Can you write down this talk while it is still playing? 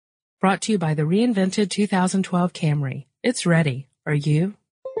Brought to you by the reinvented 2012 Camry. It's ready. Are you?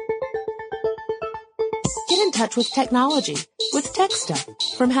 Get in touch with technology with Tech Stuff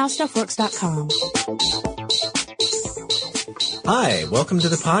from HowStuffWorks.com. Hi, welcome to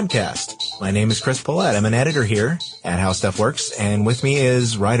the podcast. My name is Chris Pollette. I'm an editor here at How Stuff Works, and with me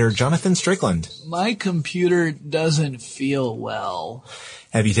is writer Jonathan Strickland. My computer doesn't feel well.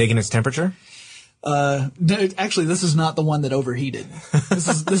 Have you taken its temperature? Actually, this is not the one that overheated. This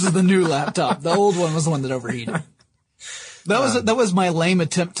is the new laptop. The old one was the one that overheated. That was my lame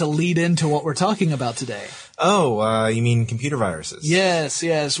attempt to lead into what we're talking about today. Oh, you mean computer viruses?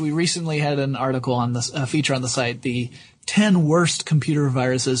 Yes. We recently had an article on this feature on the site, the 10 worst computer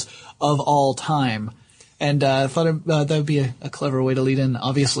viruses of all time. And I thought that would be a clever way to lead in.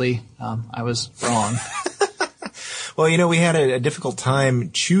 Obviously, I was wrong. Well, we had a difficult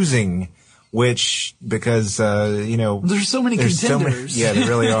time choosing which, because, there's so many contenders. Yeah, they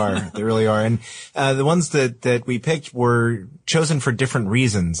really are. They really are. And, the ones that we picked were chosen for different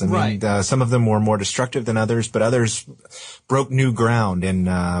reasons. I mean, some of them were more destructive than others, but others broke new ground in,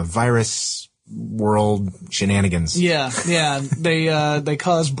 virus world shenanigans. Yeah. They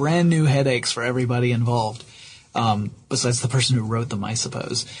caused brand new headaches for everybody involved. Besides the person who wrote them, I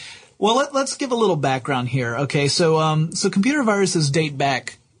suppose. Well, let's give a little background here. Okay. So computer viruses date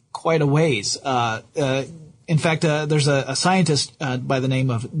back quite a ways. In fact, there's a scientist by the name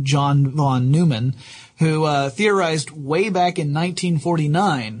of John von Neumann who theorized way back in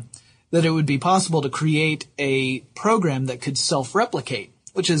 1949 that it would be possible to create a program that could self-replicate,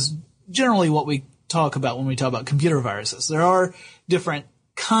 which is generally what we talk about when we talk about computer viruses. There are different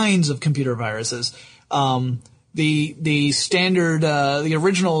kinds of computer viruses. The standard, the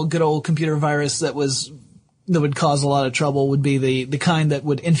original good old computer virus that would cause a lot of trouble would be the kind that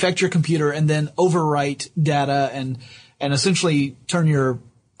would infect your computer and then overwrite data and essentially turn your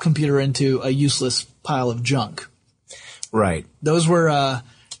computer into a useless pile of junk. Right. Those were,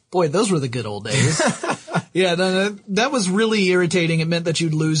 those were the good old days. Yeah, that was really irritating. It meant that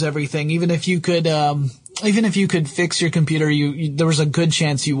you'd lose everything. Even if you could fix your computer, there was a good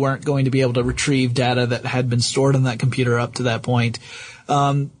chance you weren't going to be able to retrieve data that had been stored on that computer up to that point.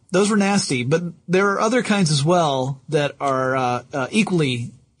 Those were nasty, but there are other kinds as well that are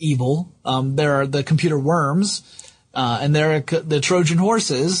equally evil. There are the computer worms, and there are the Trojan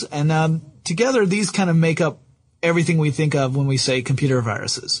horses, and together these kind of make up everything we think of when we say computer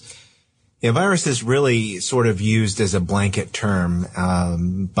viruses. Yeah, virus is really sort of used as a blanket term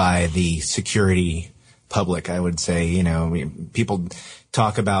by the security public, I would say. People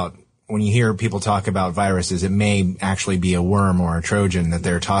talk about, when you hear people talk about viruses, it may actually be a worm or a Trojan that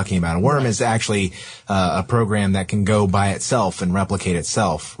they're talking about. A worm is actually a program that can go by itself and replicate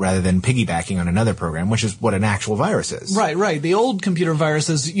itself rather than piggybacking on another program, which is what an actual virus is. Right. The old computer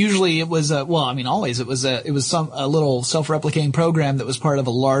viruses, usually it was always it was a little self-replicating program that was part of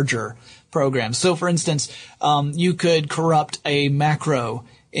a larger program. So, for instance, you could corrupt a macro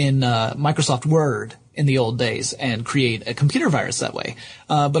in Microsoft Word in the old days and create a computer virus that way.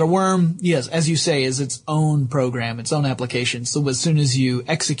 But a worm, yes, as you say, is its own program, its own application. So as soon as you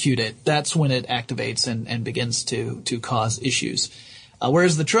execute it, that's when it activates and begins to cause issues.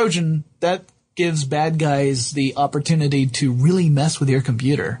 Whereas the Trojan, that gives bad guys the opportunity to really mess with your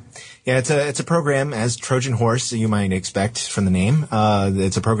computer. Yeah, it's a program, as Trojan horse, you might expect from the name.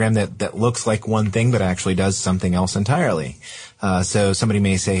 It's a program that looks like one thing, but actually does something else entirely. So somebody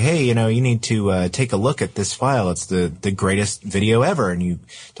may say, hey, you need to take a look at this file. It's the greatest video ever. And you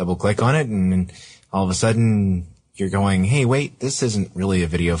double click on it, and all of a sudden you're going, hey, wait, this isn't really a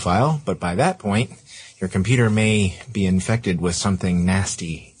video file. But by that point, your computer may be infected with something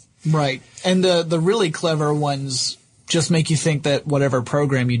nasty. Right. And the really clever ones just make you think that whatever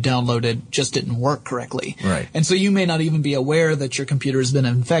program you downloaded just didn't work correctly. Right. And so you may not even be aware that your computer has been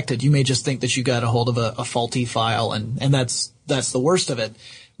infected. You may just think that you got a hold of a faulty file, and that's the worst of it.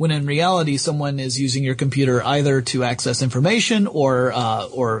 When in reality, someone is using your computer either to access information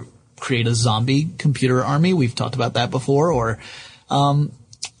or create a zombie computer army. We've talked about that before. Or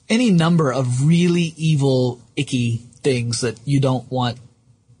any number of really evil, icky things that you don't want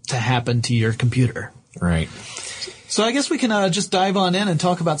to happen to your computer. Right. So I guess we can just dive on in and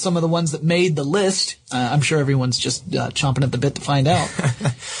talk about some of the ones that made the list. I'm sure everyone's just chomping at the bit to find out.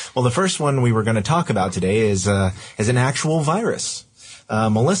 Well, the first one we were going to talk about today is an actual virus.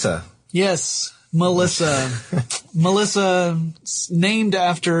 Melissa. Yes, Melissa. Melissa, named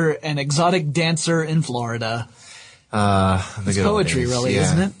after an exotic dancer in Florida. It's poetry, really, yeah,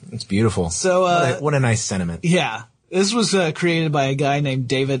 isn't it? It's beautiful. So, what a nice sentiment. Yeah. This was created by a guy named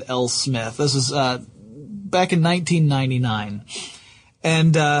David L. Smith. This is back in 1999.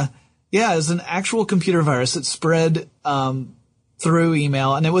 And Yeah, it was an actual computer virus that spread through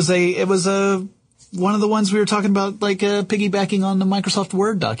email, and it was one of the ones we were talking about, like piggybacking on the Microsoft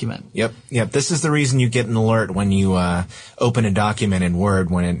Word document. Yep. This is the reason you get an alert when you open a document in Word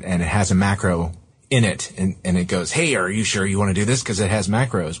and it has a macro in it, and it goes, "Hey, are you sure you want to do this? Because it has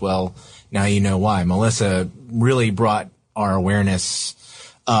macros." Well, now you know why. Melissa really brought our awareness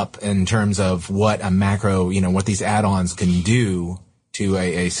up in terms of what a macro, what these add-ons can do to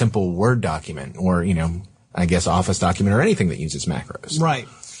a simple Word document, or I guess Office document, or anything that uses macros. Right.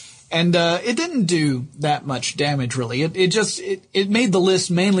 And it didn't do that much damage, really. It made the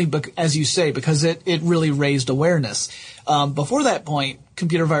list mainly, as you say, because it really raised awareness. Before that point,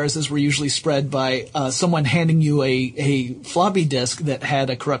 computer viruses were usually spread by someone handing you a floppy disk that had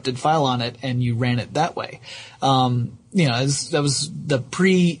a corrupted file on it, and you ran it that way. That was the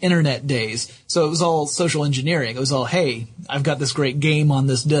pre-internet days, so it was all social engineering. It was all, hey, I've got this great game on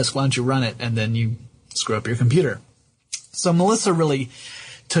this disk, why don't you run it? And then you screw up your computer. So Melissa really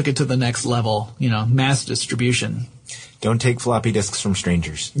took it to the next level, mass distribution. Don't take floppy disks from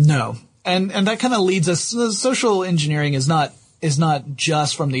strangers. No. And that kind of leads us, social engineering is not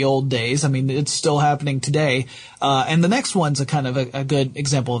just from the old days. I mean, it's still happening today. And the next one's a kind of a good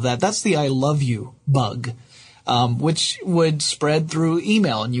example of that. That's the I love you bug, which would spread through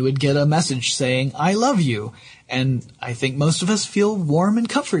email, and you would get a message saying, I love you. And I think most of us feel warm and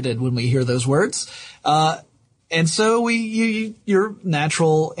comforted when we hear those words. And so your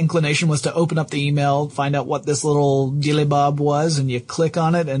natural inclination was to open up the email, find out what this little dilly-bob was, and you click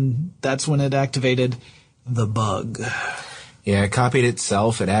on it, and that's when it activated the bug. Yeah, it copied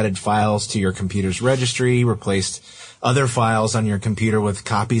itself. It added files to your computer's registry, replaced other files on your computer with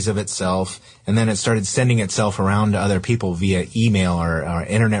copies of itself, and then it started sending itself around to other people via email or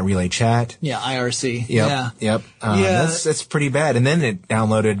internet relay chat. Yeah, IRC. Yep. That's pretty bad. And then it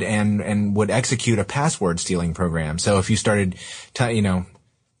downloaded and would execute a password stealing program. So if you started,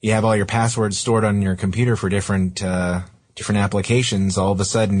 you have all your passwords stored on your computer for different applications, all of a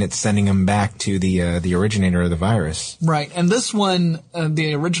sudden it's sending them back to the originator of the virus. Right. And this one,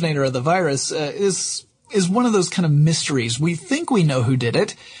 the originator of the virus, is one of those kind of mysteries. We think we know who did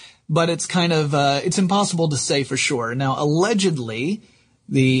it, but it's kind of it's impossible to say for sure. Now, allegedly,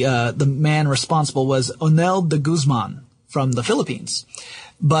 the man responsible was Onel de Guzman from the Philippines.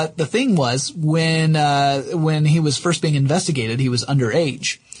 But the thing was, when he was first being investigated, he was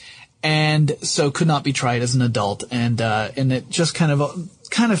underage, and so could not be tried as an adult, and it just kind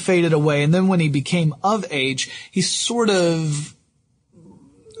of faded away. And then when he became of age, he sort of,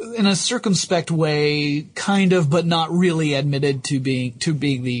 in a circumspect way, kind of, but not really admitted to being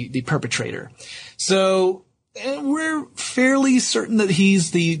the perpetrator. So we're fairly certain that he's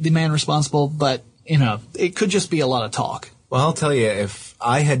the man responsible, but it could just be a lot of talk. Well, I'll tell you, if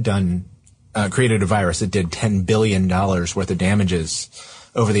I had created a virus that did $10 billion worth of damages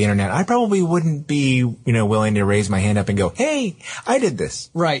over the internet, I probably wouldn't be, willing to raise my hand up and go, hey, I did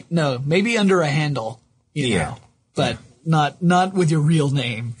this. Right. No, maybe under a handle, but not with your real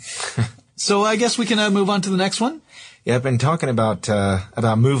name. So I guess we can move on to the next one. Yep. And talking about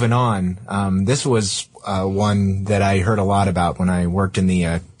moving on, this was one that I heard a lot about when I worked in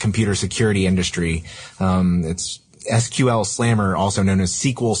the computer security industry. It's SQL Slammer, also known as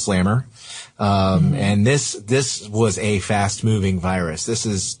SQL Slammer. And this was a fast moving virus.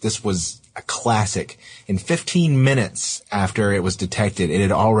 This was a classic. In 15 minutes after it was detected, it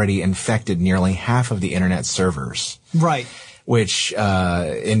had already infected nearly half of the internet servers. Right. Which,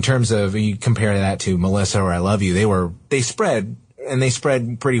 in terms of, you compare that to Melissa or I Love You, they spread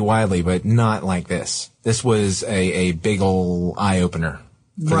pretty widely, but not like this. This was a big ol' eye opener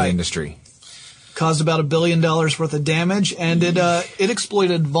for the industry. Caused about $1 billion worth of damage, and it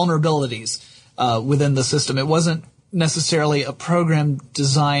exploited vulnerabilities within the system. It wasn't necessarily a program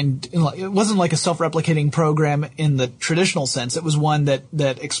designed, it wasn't like a self-replicating program in the traditional sense. It was one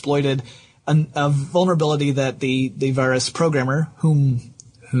that exploited a vulnerability that the virus programmer, who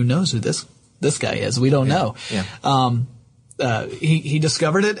knows who this guy is, we don't know. Yeah. He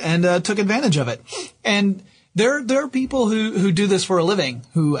discovered it and took advantage of it. And there are people who do this for a living,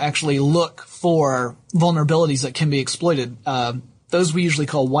 who actually look for vulnerabilities that can be exploited. Those we usually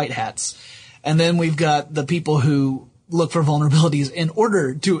call white hats. And then we've got the people who look for vulnerabilities in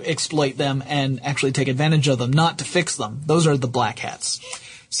order to exploit them and actually take advantage of them, not to fix them. Those are the black hats.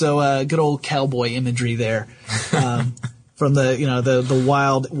 So good old cowboy imagery there from the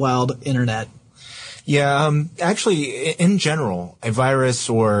wild internet. Yeah, actually, in general, a virus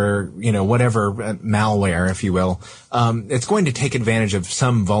or, whatever, malware, if you will, it's going to take advantage of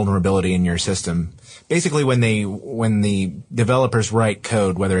some vulnerability in your system. basically when the developers write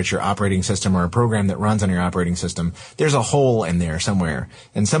code, whether it's your operating system or a program that runs on your operating system, there's a hole in there somewhere.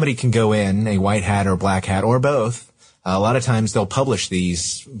 And somebody can go in, a white hat or black hat or both. A lot of times they'll publish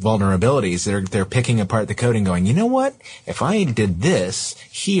these vulnerabilities. They're picking apart the code and going, you know what? If I did this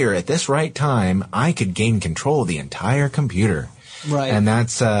here at this right time, I could gain control of the entire computer. Right. And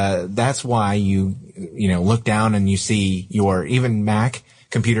that's why you look down and you see your even Mac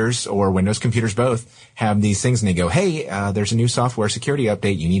computers or Windows computers both have these things and they go, hey, there's a new software security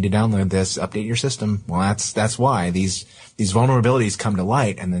update. You need to download this, update your system. Well, that's why these vulnerabilities come to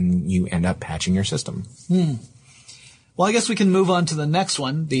light and then you end up patching your system. Well, I guess we can move on to the next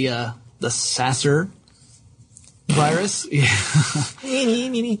one, the Sasser virus. Yeah.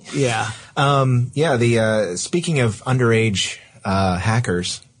 Speaking of underage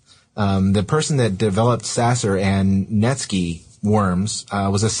hackers, the person that developed Sasser and Netsky worms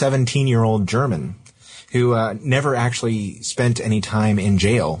was a 17-year-old German who never actually spent any time in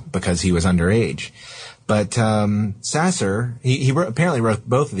jail because he was underage. But Sasser, he apparently wrote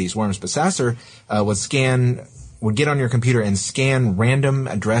both of these worms, but Sasser would get on your computer and scan random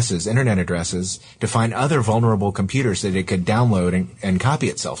addresses, internet addresses, to find other vulnerable computers that it could download and copy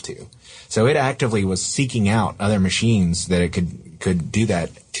itself to. So it actively was seeking out other machines that it could do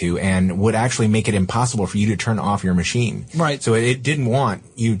that to, and would actually make it impossible for you to turn off your machine. Right. So it didn't want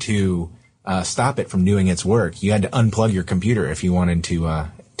you to stop it from doing its work. You had to unplug your computer if you wanted to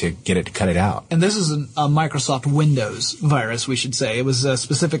get it to cut it out. And this is a Microsoft Windows virus, we should say. It was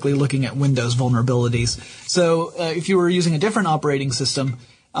specifically looking at Windows vulnerabilities. So if you were using a different operating system,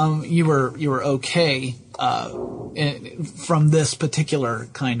 you were okay from this particular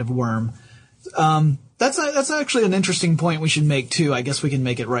kind of worm. That's actually an interesting point we should make too. I guess we can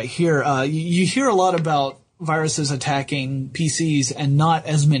make it right here. You hear a lot about viruses attacking PCs and not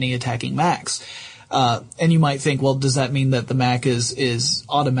as many attacking Macs. And you might think, well, does that mean that the Mac is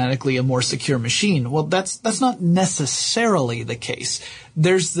automatically a more secure machine? Well, that's not necessarily the case.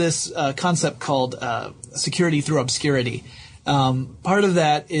 There's this concept called security through obscurity. Part of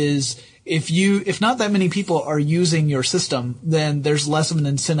that is if not that many people are using your system, then there's less of an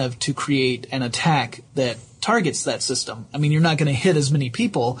incentive to create an attack that targets that system. I mean, you're not going to hit as many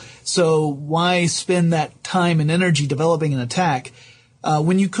people, so why spend that time and energy developing an attack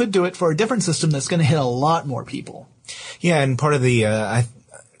when you could do it for a different system that's going to hit a lot more people? Yeah, and part of the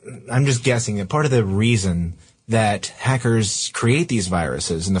I'm just guessing that part of the reason that hackers create these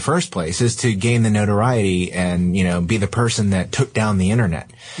viruses in the first place is to gain the notoriety and, be the person that took down the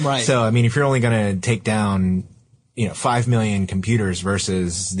internet. Right. So, I mean, if you're only going to take down, 5 million computers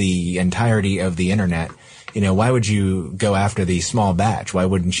versus the entirety of the internet, why would you go after the small batch? Why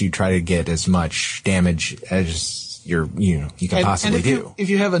wouldn't you try to get as much damage as you can possibly do? If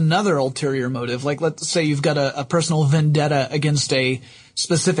you have another ulterior motive, like let's say you've got a personal vendetta against a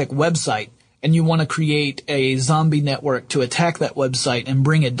specific website, and you want to create a zombie network to attack that website and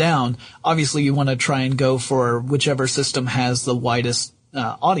bring it down, obviously you want to try and go for whichever system has the widest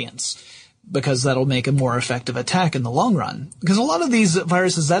audience, because that'll make a more effective attack in the long run. Because a lot of these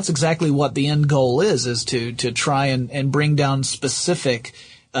viruses, that's exactly what the end goal is to try and bring down specific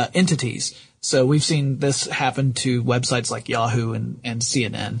entities. So we've seen this happen to websites like Yahoo and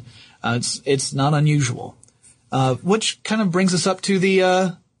CNN. It's not unusual. Which kind of brings us up to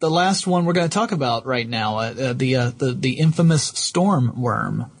the last one we're going to talk about right now, the infamous storm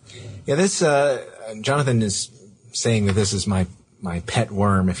worm. Yeah, this Jonathan is saying that this is my pet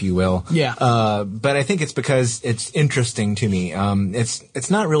worm, if you will. Yeah. But I think it's because it's interesting to me.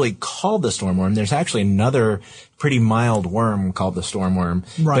 It's not really called the storm worm. There's actually another pretty mild worm called the storm worm.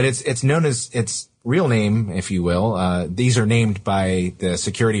 Right. But it's known as its real name, if you will. These are named by the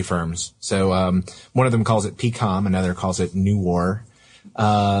security firms. So one of them calls it PCOM, another calls it New War.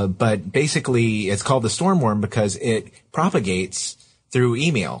 But basically it's called the storm worm because it propagates through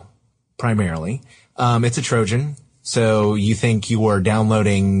email primarily. It's a Trojan. So you think you are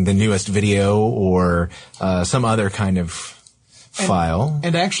downloading the newest video or some other kind of file.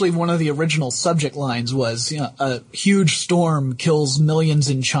 And actually one of the original subject lines was, a huge storm kills millions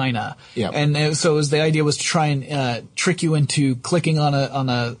in China. Yeah. And so the idea was to try and trick you into clicking on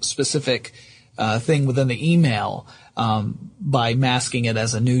a specific thing within the email by masking it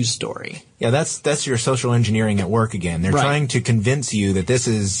as a news story. Yeah, that's your social engineering at work again. They're Right. trying to convince you that this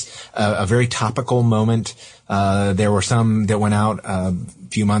is a very topical moment. There were some that went out a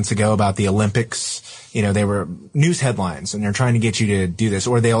few months ago about the Olympics. They were news headlines, and they're trying to get you to do this.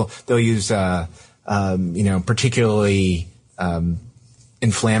 Or they'll use particularly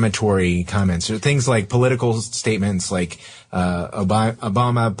inflammatory comments or things like political statements like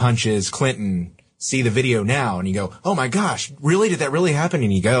Obama punches Clinton see the video now, and you go, oh my gosh, really? Did that really happen?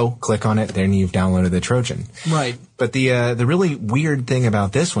 And you go, click on it, then you've downloaded the Trojan. Right. But the really weird thing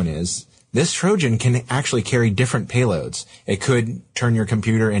about this one is this Trojan can actually carry different payloads. It could turn your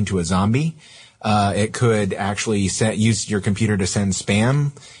computer into a zombie. It could actually use your computer to send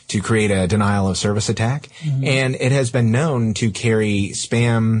spam to create a denial of service attack. Mm-hmm. And it has been known to carry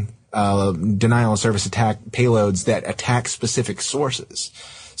spam, denial of service attack payloads that attack specific sources.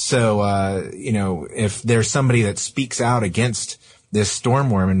 So, if there's somebody that speaks out against this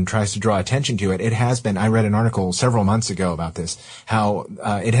Stormworm and tries to draw attention to it, it has been, I read an article several months ago about this, how,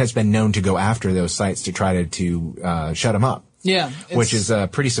 it has been known to go after those sites to try to shut them up. Yeah. Which is,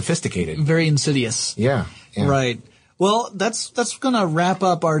 pretty sophisticated. Very insidious. Yeah. Right. Well, that's gonna wrap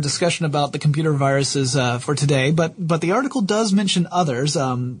up our discussion about the computer viruses, for today, but the article does mention others,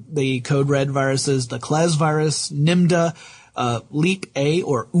 the Code Red viruses, the Klez virus, NIMDA, Leap A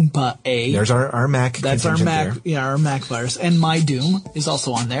or Oompa A. There's our Mac. That's our Mac. There. Yeah, our Mac virus. And MyDoom is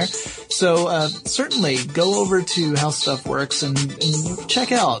also on there. So, certainly go over to How Stuff Works and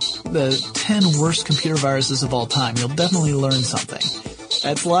check out the 10 worst computer viruses of all time. You'll definitely learn something.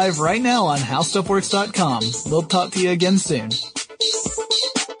 That's live right now on HowStuffWorks.com. We'll talk to you again soon.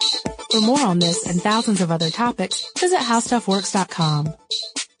 For more on this and thousands of other topics, visit HowStuffWorks.com.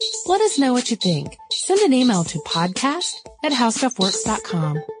 Let us know what you think. Send an email to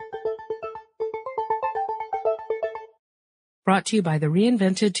podcast@HowStuffWorks.com. Brought to you by the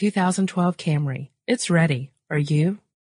reinvented 2012 Camry. It's ready. Are you?